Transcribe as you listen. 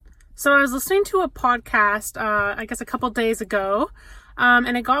So I was listening to a podcast, I guess a couple days ago,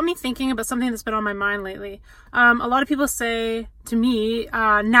 and it got me thinking about something that's been on my mind lately. A lot of people say to me,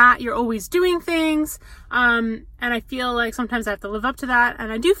 Nat, you're always doing things, and I feel like sometimes I have to live up to that,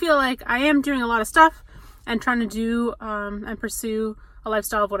 and I do feel like I am doing a lot of stuff and trying to do and pursue a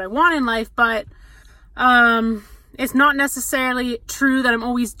lifestyle of what I want in life, but it's not necessarily true that I'm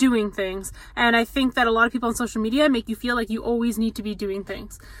always doing things. And I think that a lot of people on social media make you feel like you always need to be doing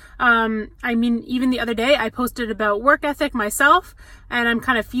things. I mean, even the other day I posted about work ethic myself, and I'm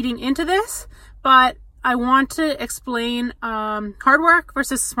kind of feeding into this, but I want to explain hard work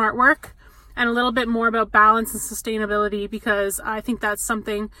versus smart work and a little bit more about balance and sustainability, because I think that's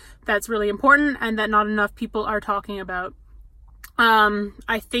something that's really important and that not enough people are talking about.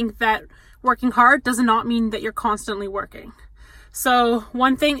 I think that working hard does not mean that you're constantly working. So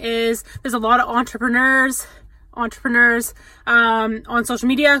one thing is, there's a lot of entrepreneurs on social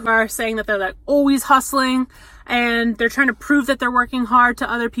media who are saying that they're like always hustling and they're trying to prove that they're working hard to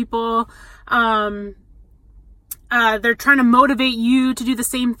other people. They're trying to motivate you to do the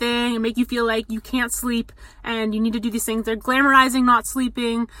same thing and make you feel like you can't sleep and you need to do these things. They're glamorizing not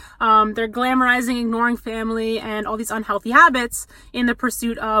sleeping. They're glamorizing ignoring family and all these unhealthy habits in the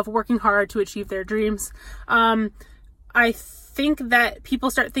pursuit of working hard to achieve their dreams. I think that people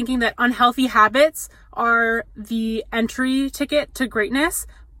start thinking that unhealthy habits are the entry ticket to greatness,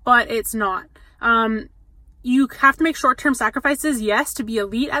 but it's not. You have to make short-term sacrifices, yes, to be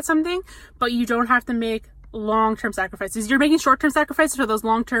elite at something, but you don't have to make long-term sacrifices. You're making short-term sacrifices for those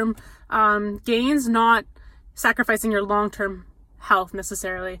long-term gains, not sacrificing your long-term health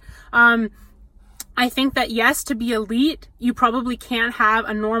necessarily. I think that yes, to be elite, you probably can't have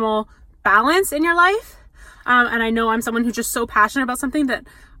a normal balance in your life. And I know I'm someone who's just so passionate about something that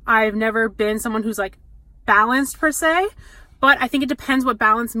I've never been someone who's like balanced per se, but I think it depends what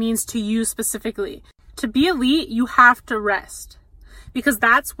balance means to you specifically. To be elite, you have to rest, because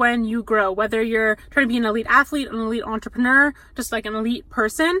that's when you grow. Whether you're trying to be an elite athlete, an elite entrepreneur, just like an elite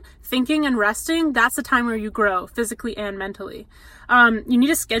person, thinking and resting, that's the time where you grow physically and mentally. You need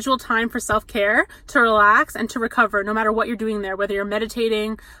to schedule time for self-care, to relax and to recover, no matter what you're doing there, whether you're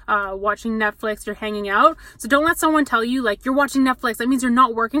meditating, watching Netflix, you're hanging out. So don't let someone tell you like you're watching Netflix, that means you're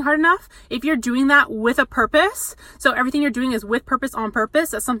not working hard enough. If you're doing that with a purpose, so everything you're doing is with purpose, on purpose.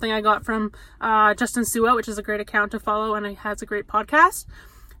 That's something I got from Justin Sua, which is a great account to follow and it has a great podcast.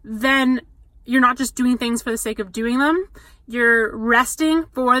 Then you're not just doing things for the sake of doing them. You're resting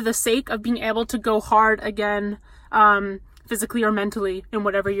for the sake of being able to go hard again, physically or mentally in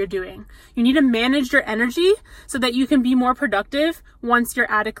whatever you're doing. You need to manage your energy so that you can be more productive once you're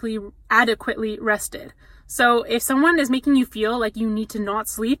adequately rested. So if someone is making you feel like you need to not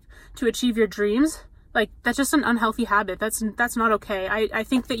sleep to achieve your dreams, like that's just an unhealthy habit. That's not okay. I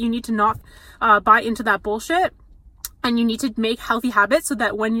think that you need to not buy into that bullshit, and you need to make healthy habits so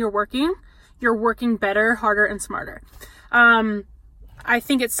that when you're working better, harder, and smarter. I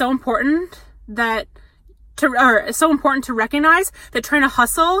think it's so important to recognize that trying to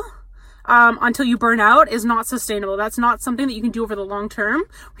hustle until you burn out is not sustainable. That's not something that you can do over the long term.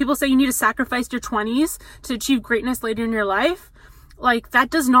 People say you need to sacrifice your 20s to achieve greatness later in your life. Like, that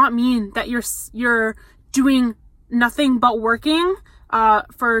does not mean that you're doing nothing but working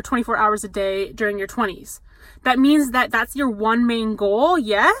for 24 hours a day during your 20s. That means that that's your one main goal,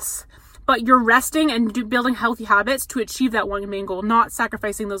 yes, but you're resting and building healthy habits to achieve that one main goal, not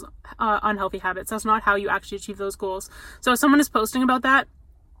sacrificing those unhealthy habits. That's not how you actually achieve those goals. So if someone is posting about that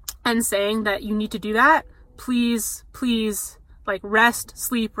and saying that you need to do that, please, like, rest,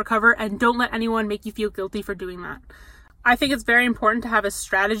 sleep, recover, and don't let anyone make you feel guilty for doing that. I think it's very important to have a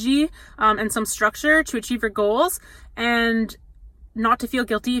strategy and some structure to achieve your goals, and not to feel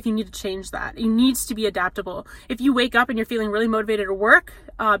guilty if you need to change that. It needs to be adaptable. If you wake up and you're feeling really motivated to work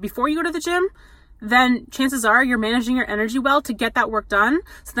before you go to the gym, then chances are you're managing your energy well to get that work done.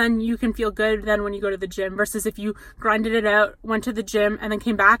 So then you can feel good then when you go to the gym, versus if you grinded it out, went to the gym, and then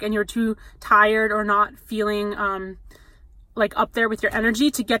came back and you're too tired or not feeling like up there with your energy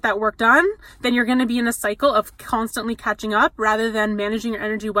to get that work done, then you're going to be in a cycle of constantly catching up rather than managing your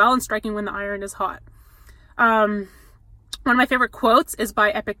energy well and striking when the iron is hot. One of my favorite quotes is by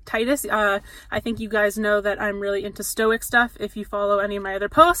Epictetus. I think you guys know that I'm really into Stoic stuff if you follow any of my other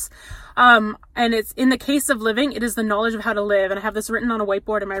posts. And it's, in the case of living, it is the knowledge of how to live. And I have this written on a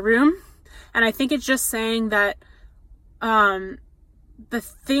whiteboard in my room. And I think it's just saying that the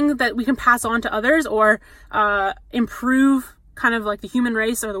thing that we can pass on to others or improve kind of like the human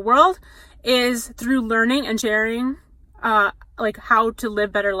race or the world is through learning and sharing like how to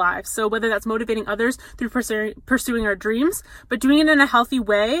live better lives. So whether that's motivating others through pursuing our dreams, but doing it in a healthy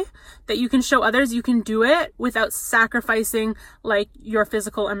way that you can show others you can do it without sacrificing like your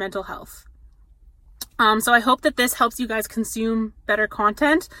physical and mental health. So I hope that this helps you guys consume better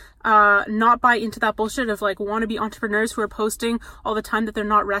content, not buy into that bullshit of like wannabe entrepreneurs who are posting all the time that they're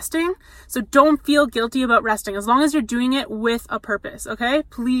not resting. So don't feel guilty about resting as long as you're doing it with a purpose. Okay?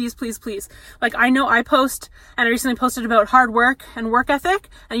 Please, please, please. Like I know I post, and I recently posted about hard work and work ethic.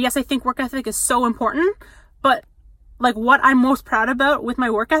 And yes, I think work ethic is so important, but like what I'm most proud about with my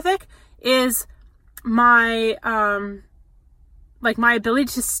work ethic is my, like my ability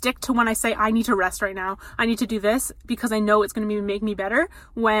to stick to when I say I need to rest right now. I need to do this because I know it's going to make me better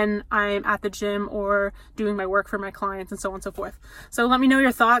when I'm at the gym or doing my work for my clients and so on and so forth. So let me know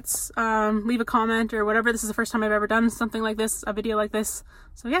your thoughts. Leave a comment or whatever. This is the first time I've ever done something like this, a video like this.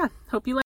 So yeah, hope you like